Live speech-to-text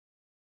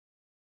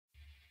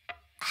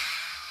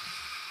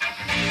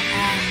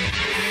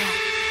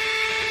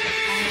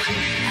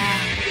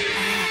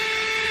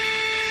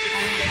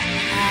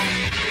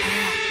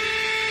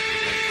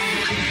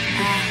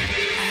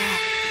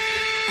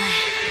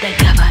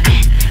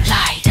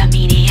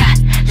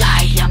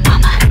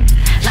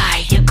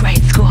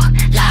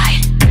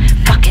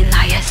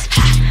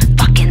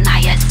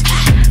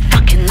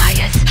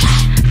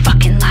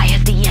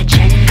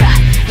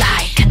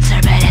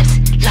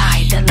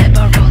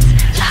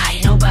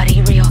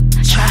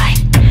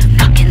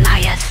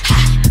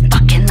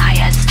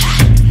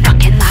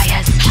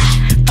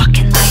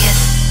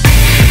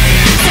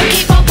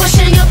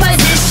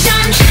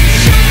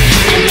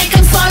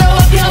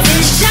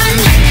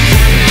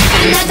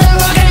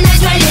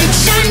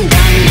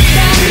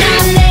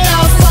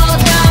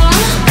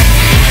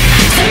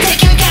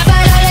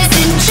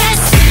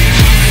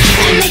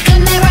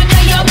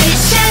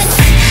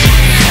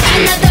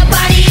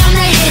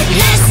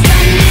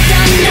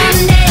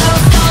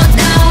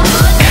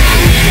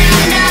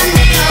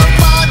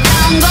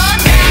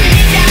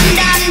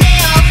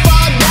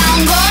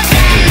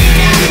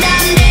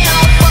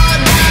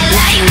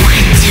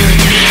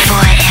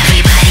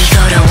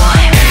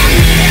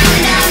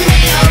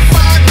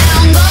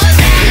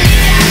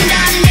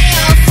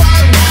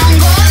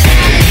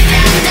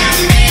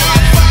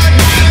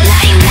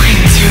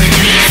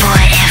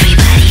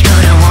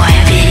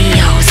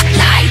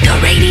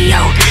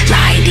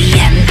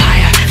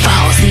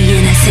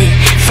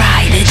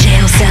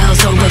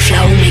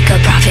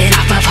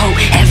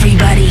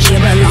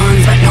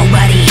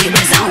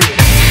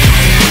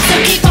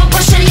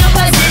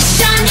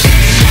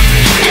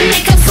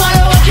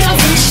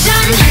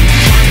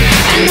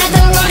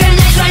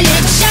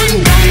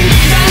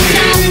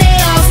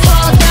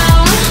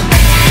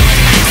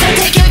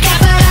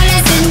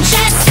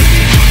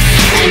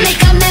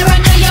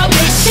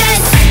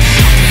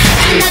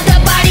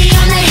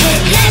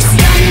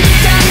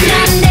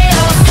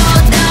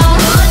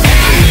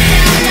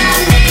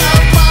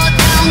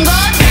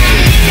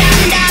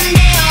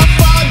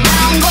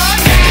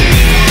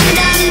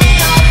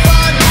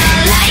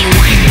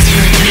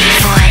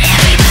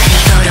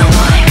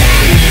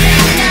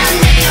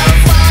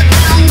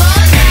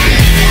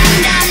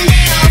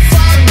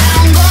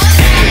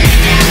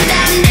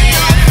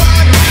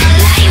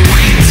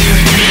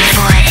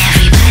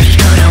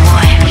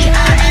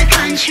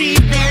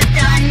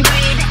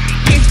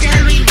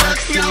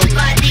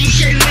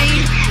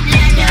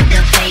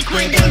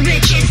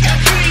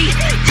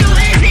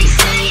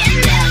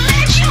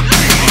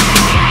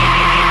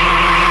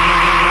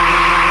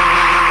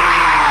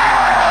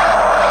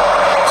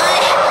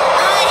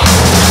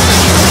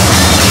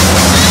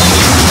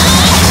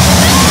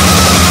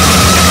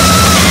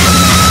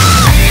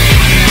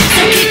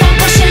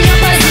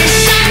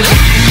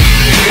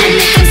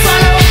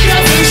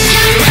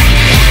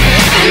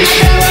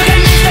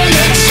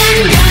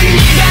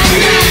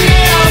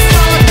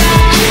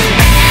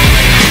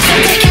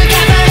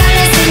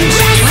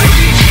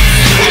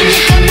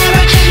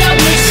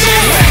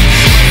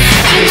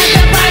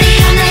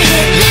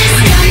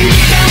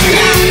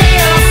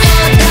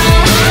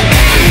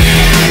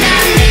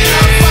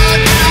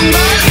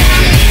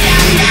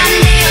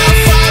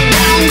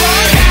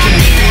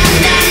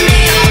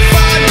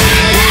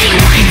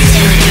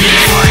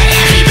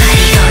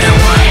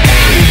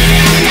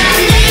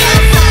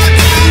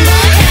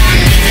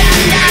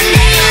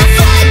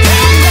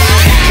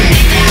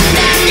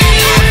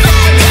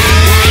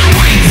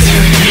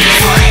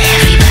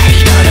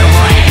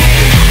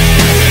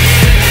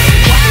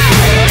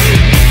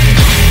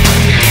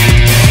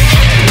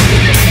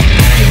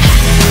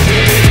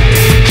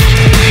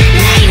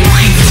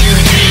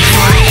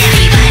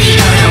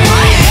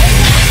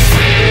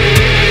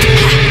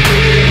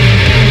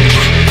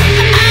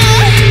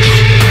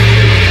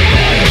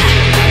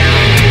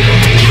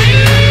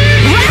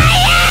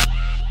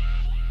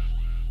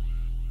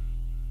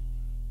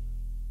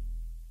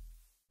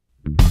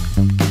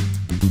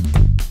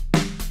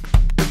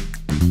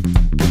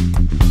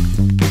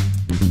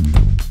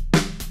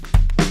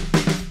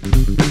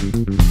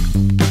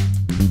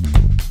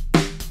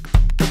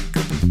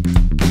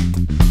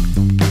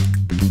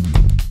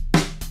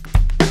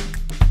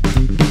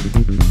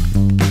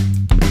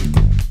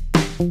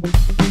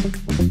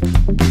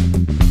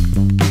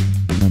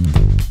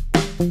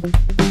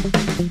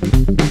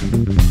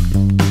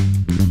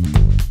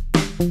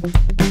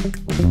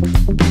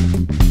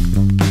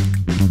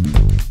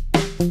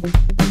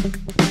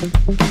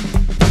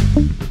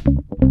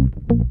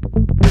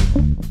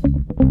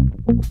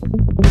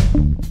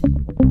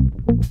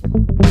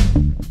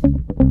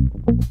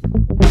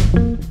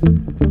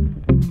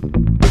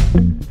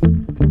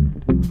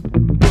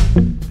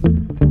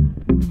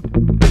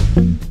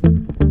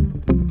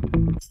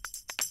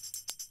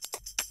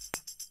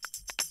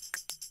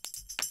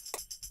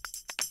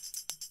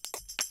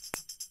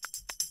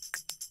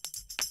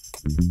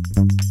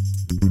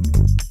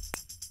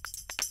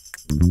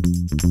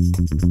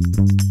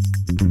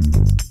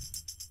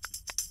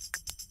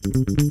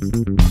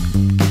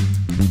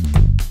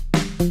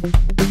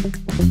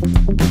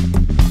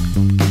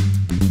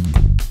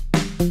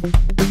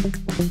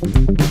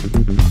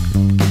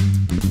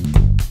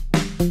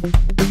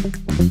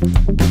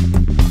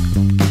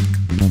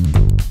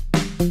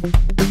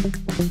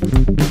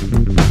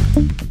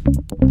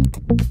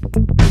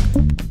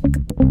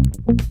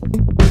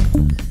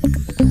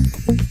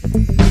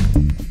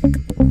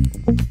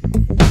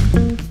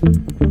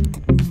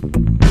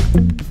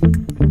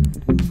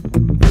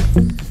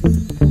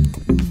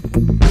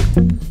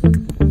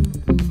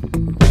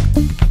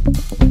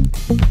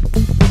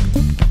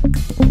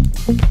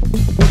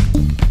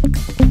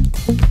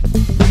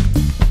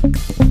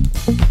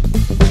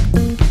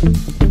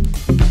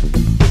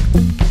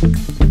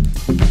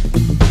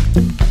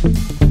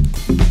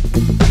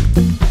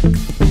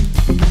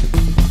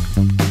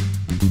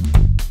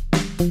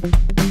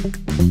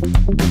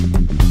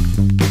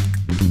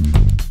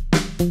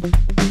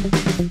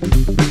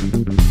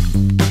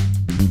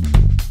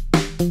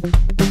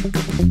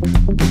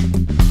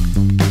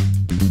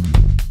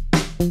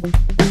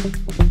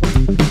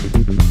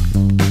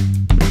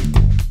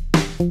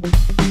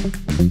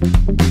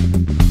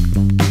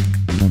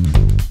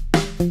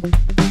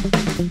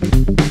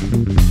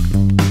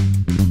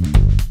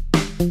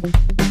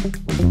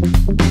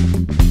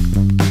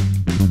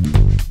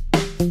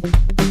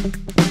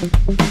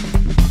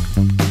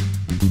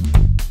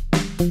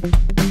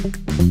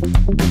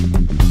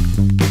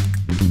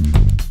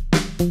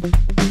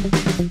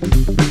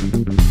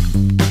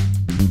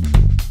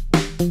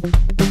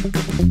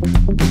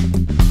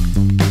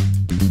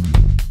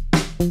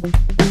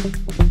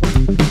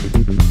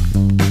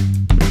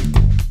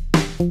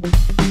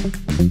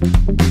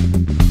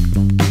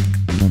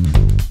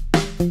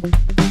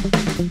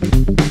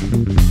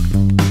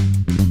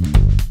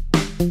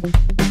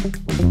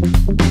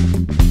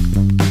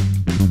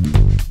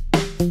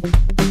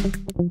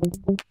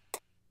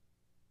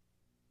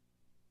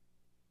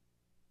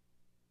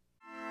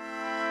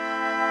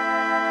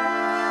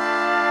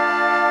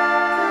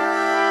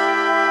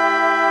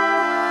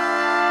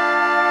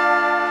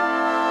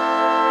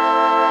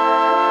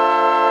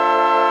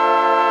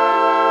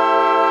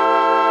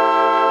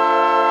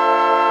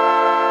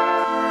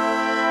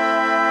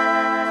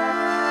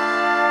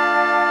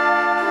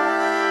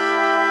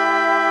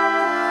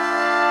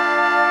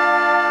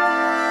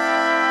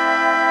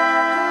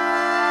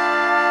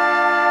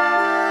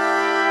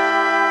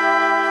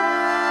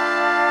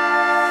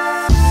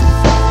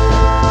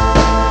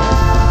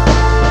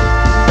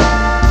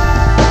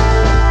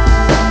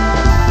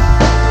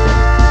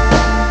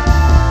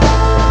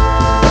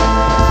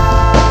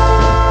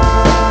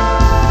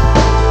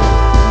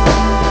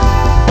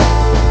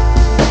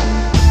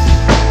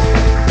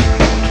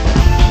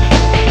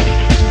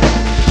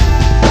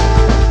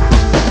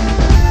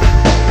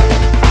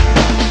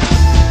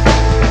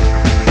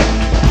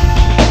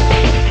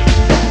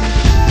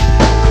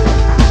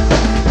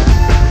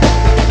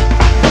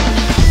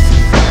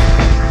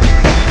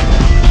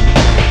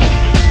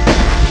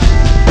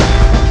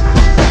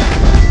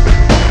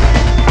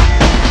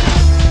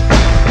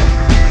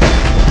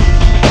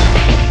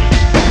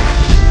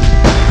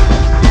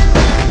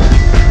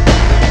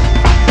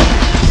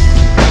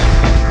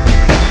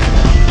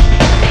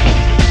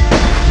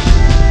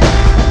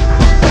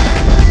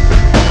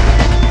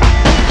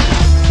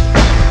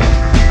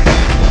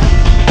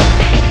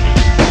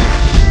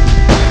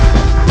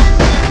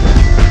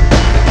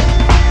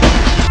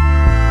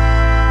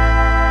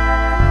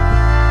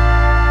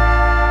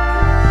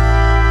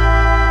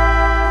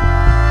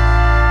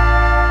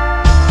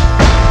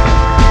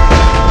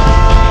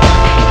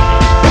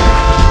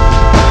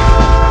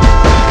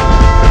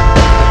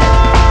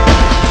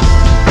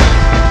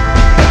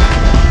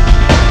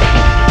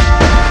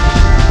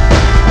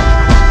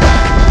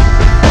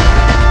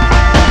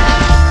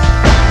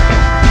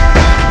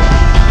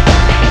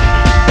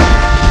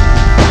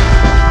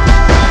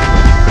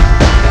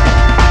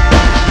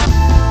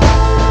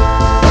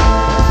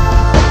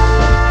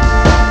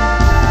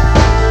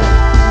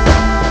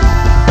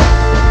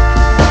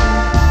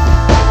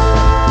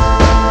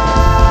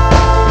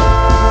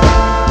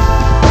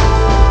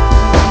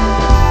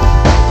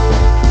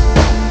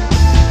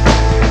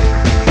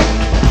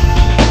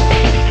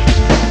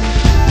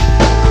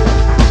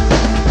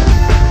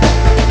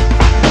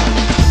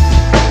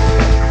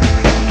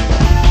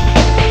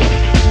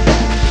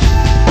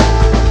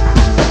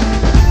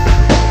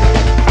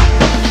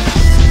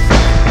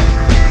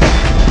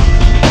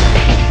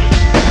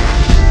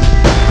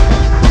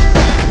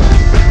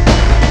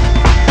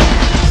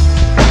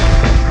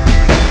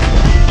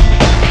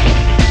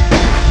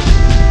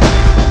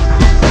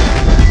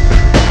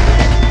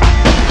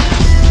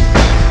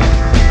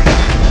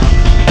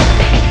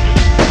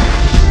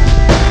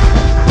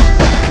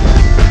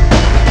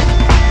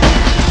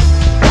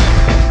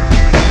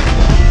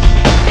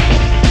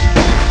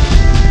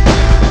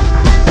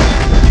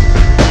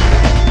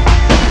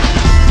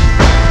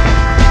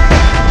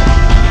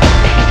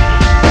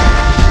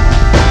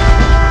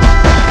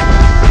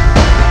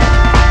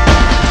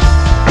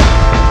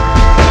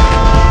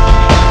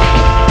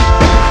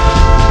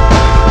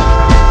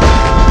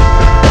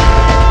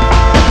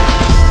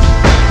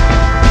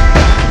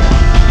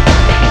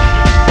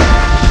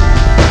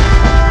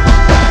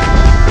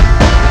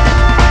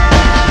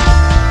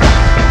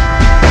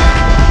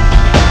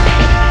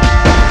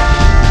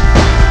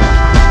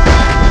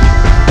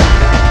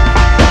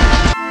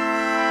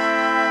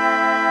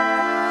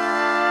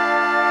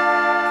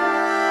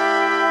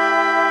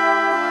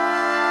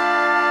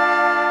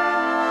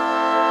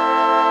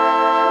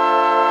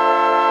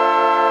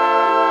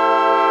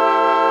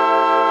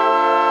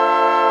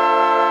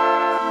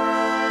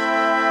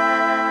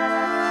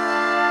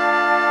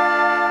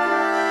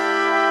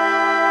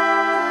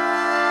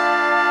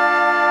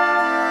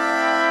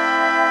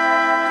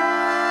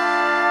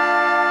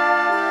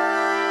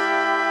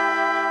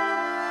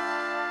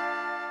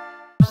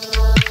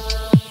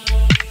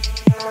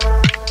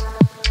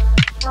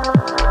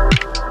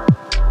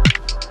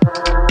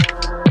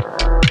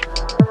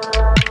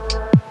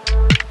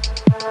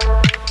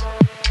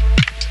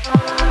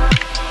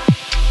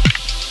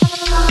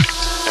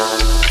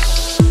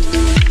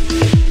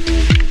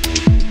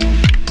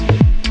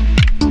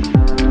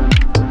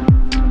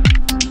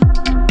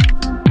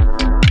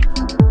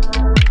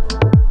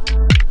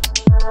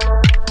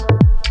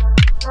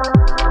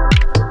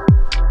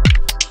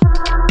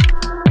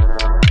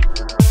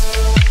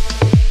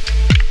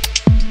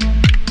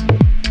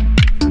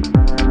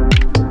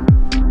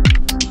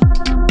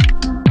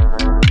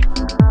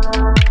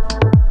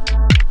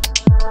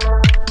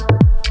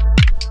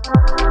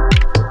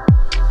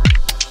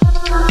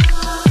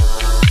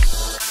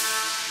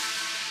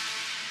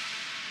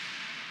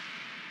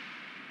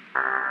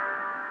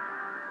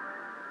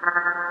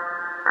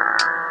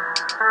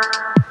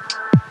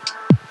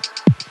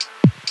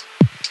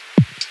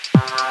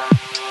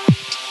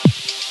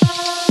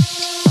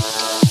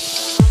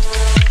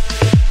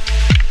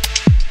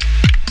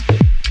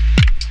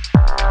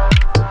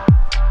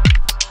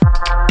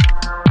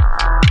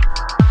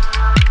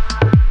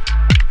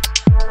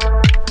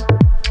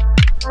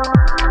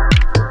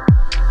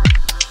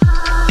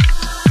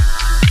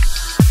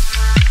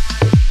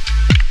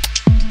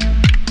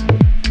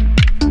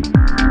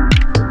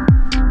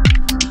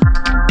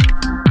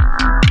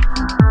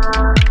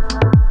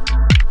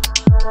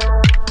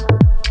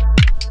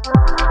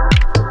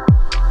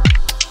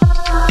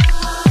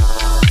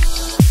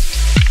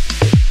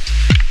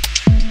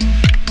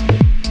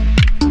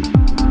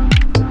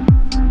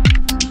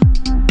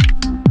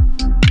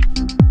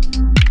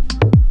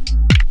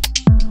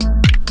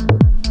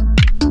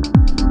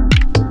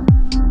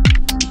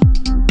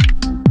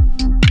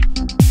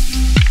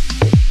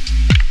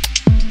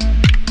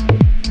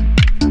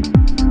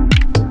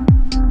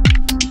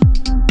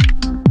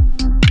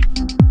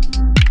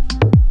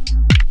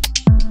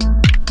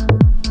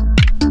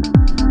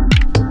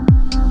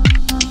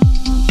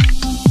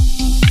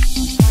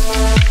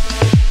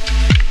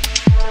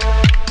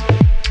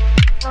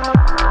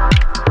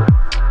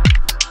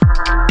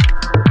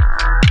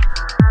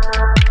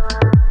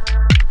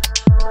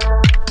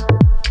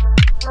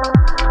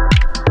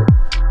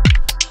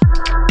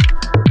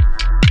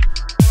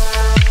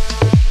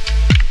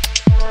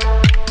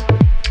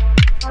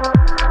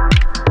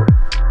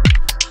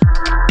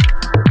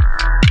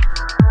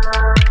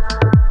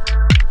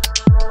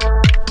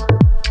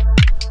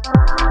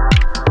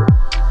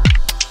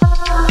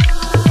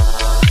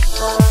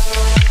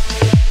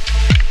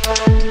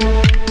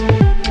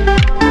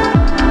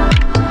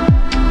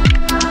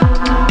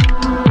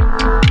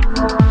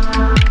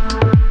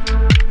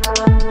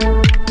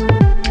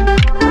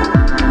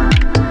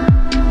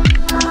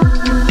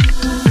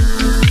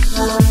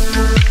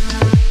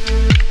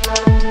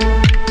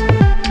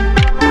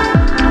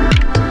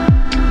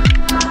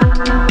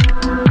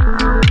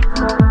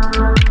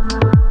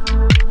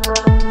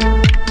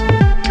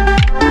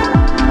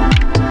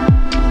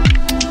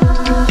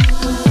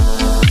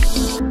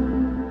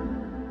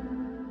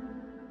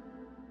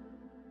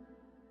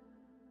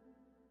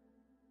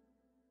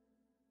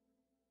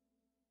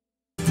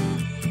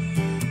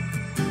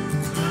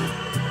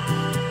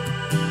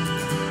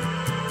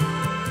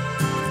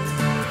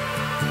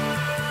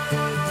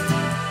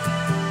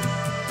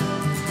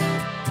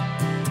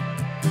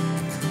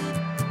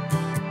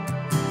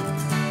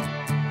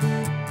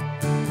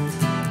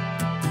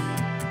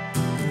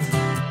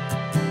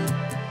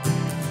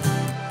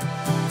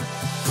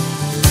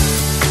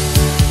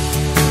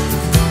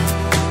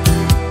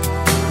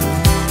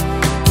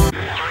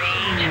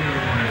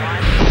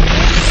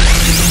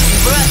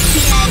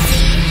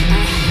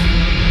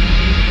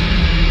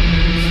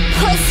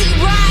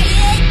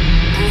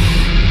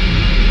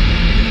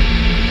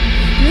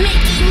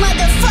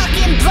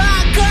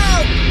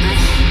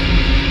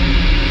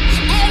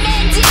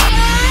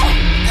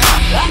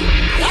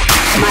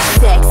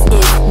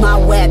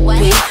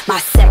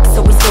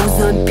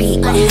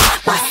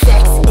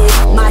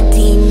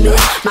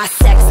My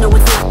sex, no,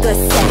 it's not the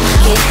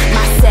second.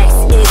 My sex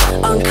is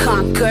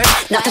unconquered.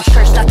 Not the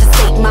church, not the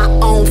state, my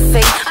own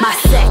faith. My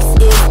sex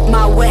is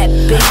my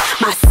weapon.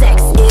 My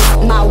sex is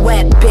my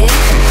weapon.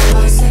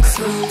 My sex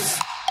rules.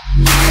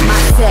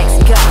 My sex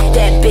got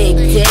that big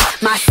dick.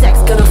 My sex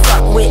gonna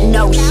fuck with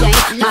no shame.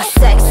 My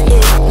sex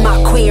is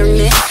my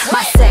queerness.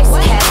 My sex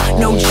has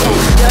no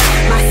gender.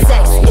 My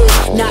sex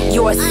is not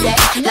your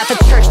sex. Not the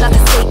church, not the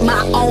state,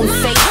 my own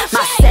fate.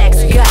 My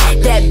sex got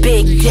that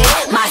big dick.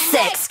 My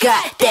sex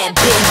got that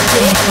big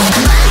dick.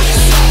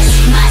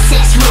 My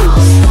sex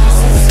rules.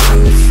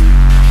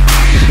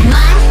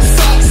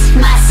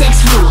 My sex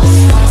rules.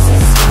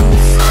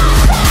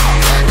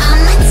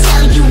 I'ma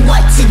tell you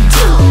what to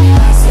do.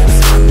 My sex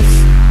rules.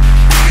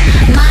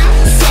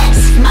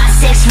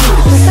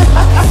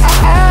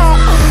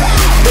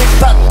 Big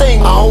fat thing,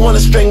 I don't want a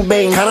string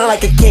bang. Kinda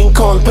like a King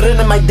Kong, put it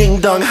in my ding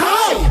dong.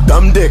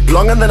 Dumb dick,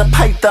 longer than a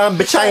python.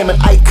 Bitch, I am an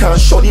icon.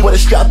 Shorty with a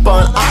strap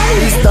on.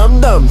 These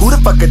dum-dums, who the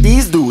fuck are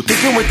these dudes?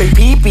 Thinking with they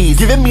peepees,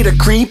 giving me the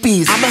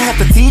creepies. I'ma have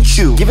to teach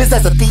you, give his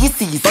ass a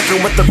thesis.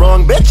 Fucking with the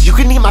wrong bitch, you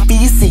can eat my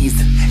feces.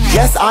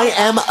 Yes, I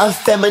am a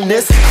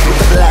feminist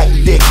with a black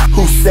dick.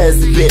 Who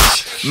says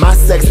bitch? My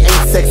sex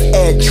ain't sex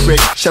ed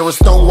trick. Sharon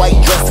Stone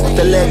white dress with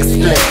the legs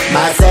split.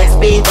 My sex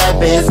be that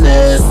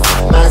business.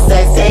 My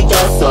sex take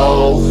your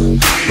soul.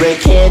 Red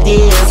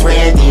Candy is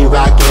Randy.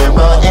 Rock and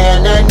roll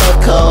and a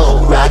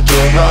Nicole. Rock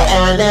and roll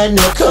and a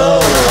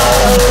Nicole.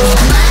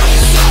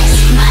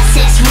 My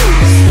sex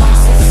rules.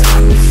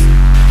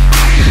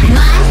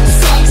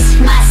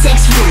 My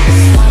sex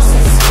rules.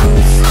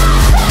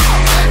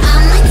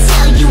 I'ma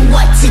tell you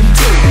what to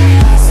do.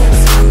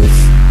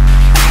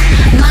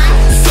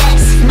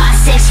 My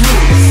sex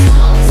rules.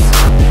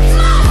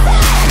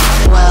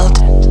 Wild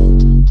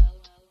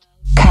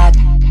cat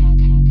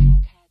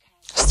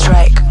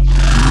strike.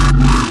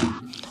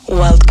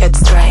 Wild cat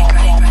strike.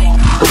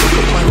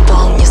 Мой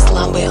пол не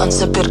слабый, он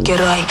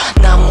супергерой.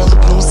 Нам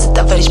улыбнулся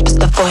товарищ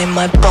постовой.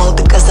 Мой пол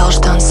доказал,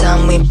 что он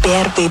самый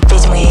первый.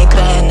 Ведьма, я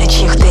играю на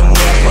чьих-то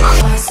нервах.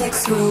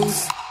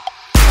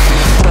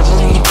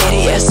 Правила не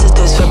верь, я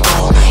создаю свой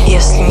пол.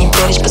 Если не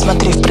веришь,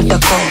 посмотри в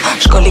протокол.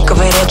 В школе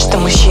говорят, что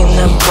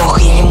мужчина бог.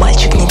 Я не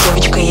мальчик, не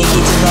девочка, я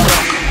единорог.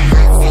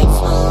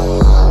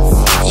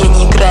 Я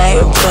не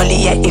играю в роли,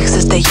 я их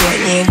создаю.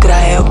 Не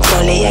играю в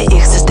роли, я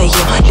их создаю.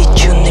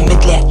 Лечу на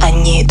медле, а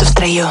не иду в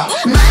строю.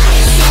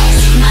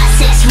 My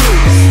sex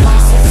rules.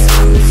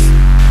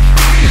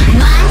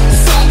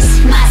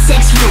 My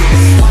sex rules.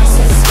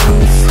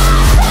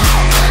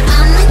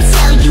 I'ma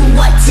tell you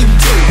what to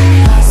do.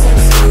 My sex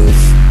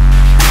rules.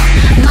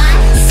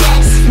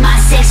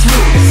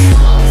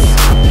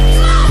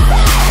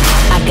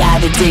 I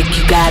got a dick,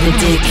 you got a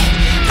dick.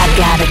 I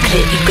got a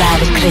clit, you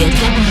got a clit.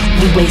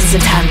 We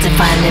wasting time to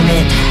finding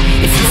it.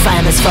 If you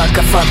find us, fuck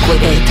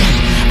with it.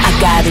 I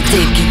got a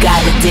dick, you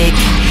got a dick.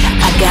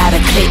 I got a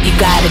clit, you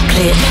got a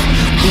clit.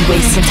 We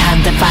wasting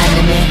time to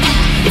finding it.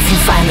 If you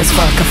find us,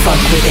 fuck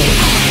with it.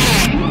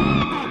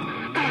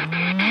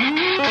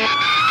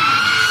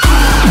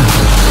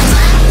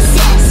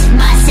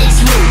 My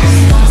sex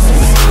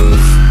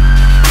rules.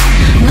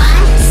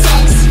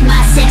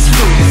 My sex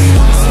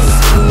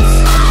rules.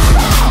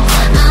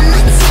 I'ma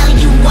tell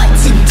you what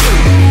to do.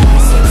 My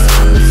sex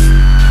rules.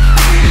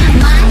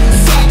 My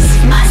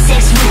sex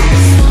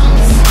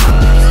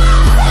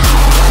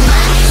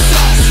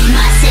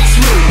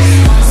rules.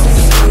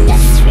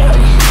 That's right.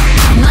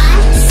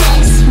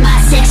 My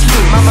sex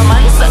rules. Mama,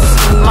 my sex,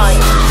 my.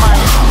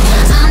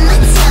 I'ma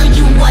tell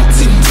you what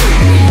to do.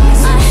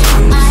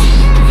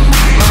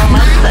 Mama,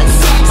 my sex,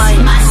 my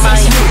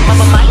rules.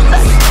 Mama, my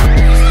sex.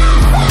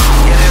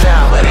 Get it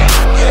down with it,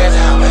 get it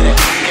down with it,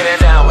 get it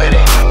down with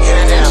it, get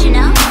it down. You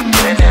know?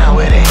 Get it down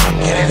with it,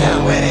 get it down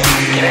with it,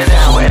 get it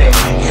down with it,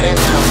 get it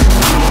down.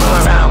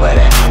 Move around with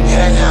it, get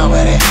it down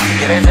with it,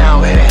 get it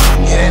down with it,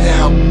 get it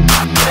down.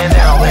 Get it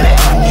down with it,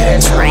 get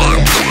it down with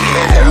it, get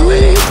it down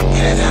with it,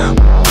 get it down.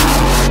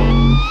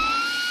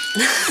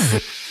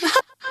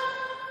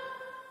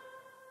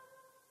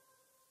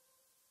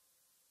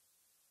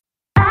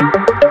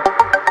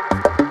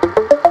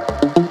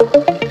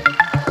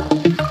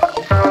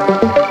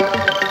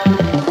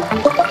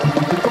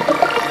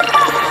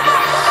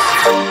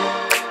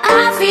 I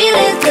feel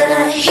it, the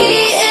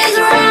heat is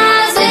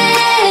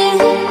rising.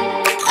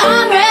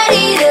 I'm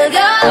ready to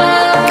go.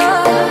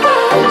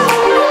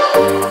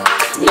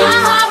 My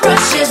heart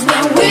rushes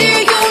when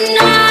we're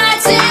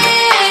united.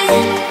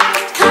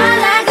 High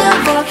like a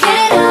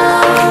volcano.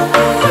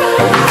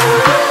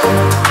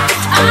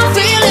 I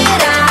feel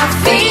it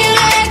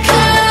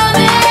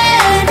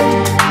coming.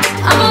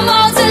 I'm a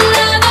molten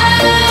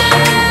lover.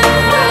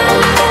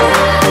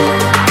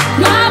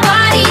 My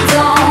body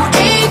don't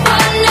ache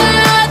for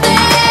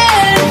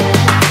nothing.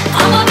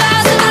 I'm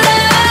about to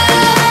love.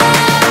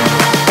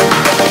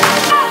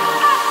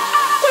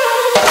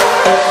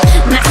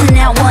 Maxing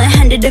out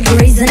 100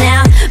 degrees an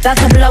hour. About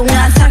to blow,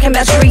 not talking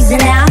about trees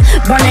and now.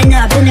 Burning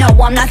up, and no,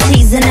 I'm not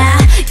teasing now.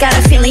 Got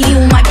a feeling you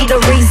might be the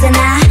reason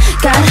I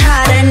got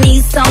hot. I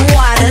need some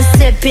water.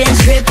 Sipping,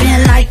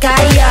 dripping like I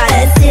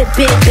oughta. Sip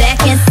it back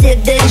and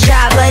sip the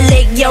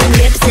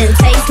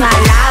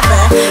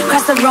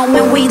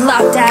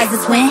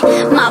is when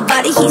my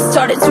body heat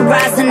started to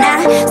rise, and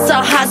I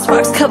saw hot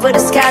sparks cover the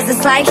skies.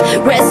 It's like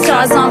red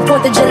stars on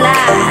 4th of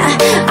July.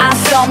 I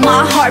felt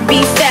my heart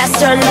beat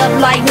faster,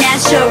 love like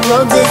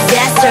natural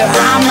disaster.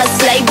 I'm a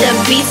slave to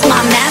beats,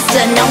 my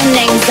master. No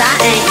names, I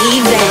ain't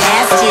even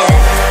asked yet.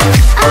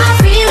 I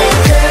feel it,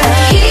 the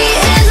heat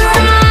is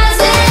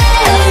rising.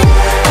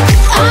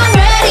 I'm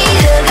ready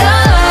to go.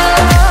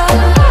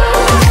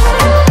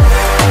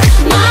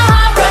 My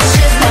heart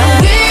rushes when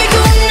we're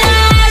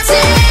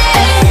united,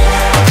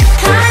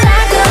 high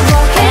like a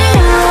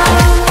volcano.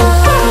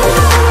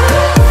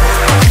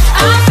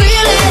 I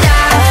feel it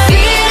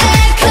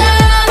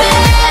coming.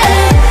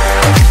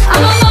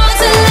 I'm a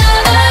monster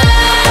lover.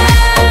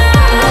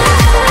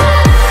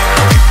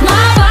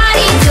 My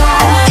body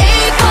don't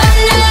ache for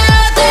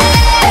nothing.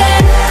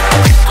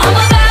 I'm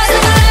about to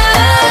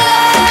love.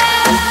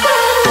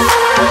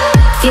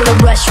 Feel a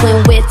rush when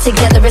we're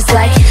together. It's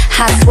like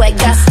hot sweat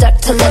got stuck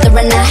to leather,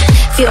 and I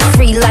feel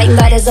free like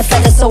light as a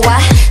feather. So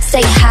I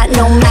stay hot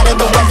no matter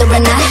the weather,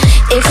 and I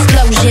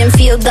explosion,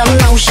 feel the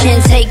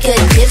motion. Take a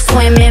dip,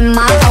 swim in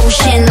my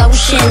ocean.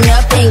 Lotion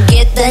up and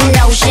get the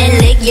notion.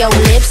 Lick your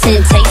lips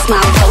and taste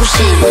my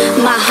potion.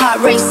 My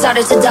heart rate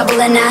started to double,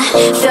 and I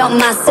felt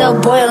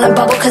myself boil and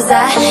bubble, cause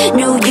I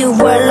knew you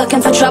were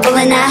looking for trouble.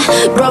 And I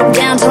broke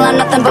down till I'm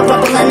nothing but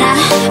rubble, and I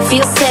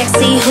feel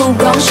sexy. Who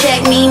gon'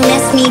 check me?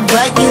 Miss me,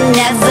 but you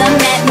never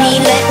met me.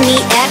 Let me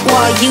act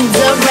while you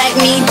direct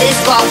me. This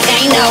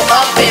volcano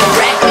up and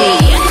wreck me.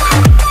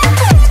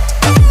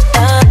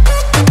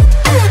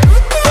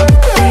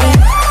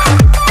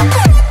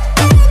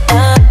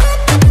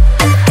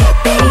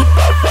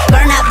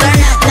 Burn up,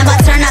 never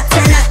turn up.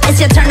 It's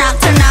your turn out,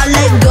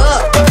 let go.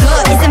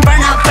 Isn't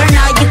burn out,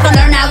 you can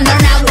learn out.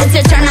 It's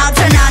your turn out,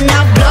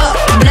 now blow.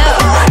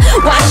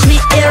 Watch me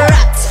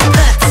erupt.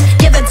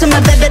 Give it to my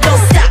baby,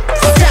 don't stop.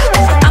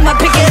 I'ma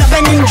pick it up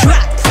and then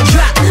drop.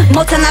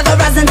 Molten lava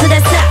rising to the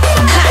top.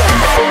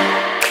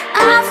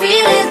 I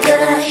feel it, the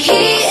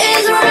heat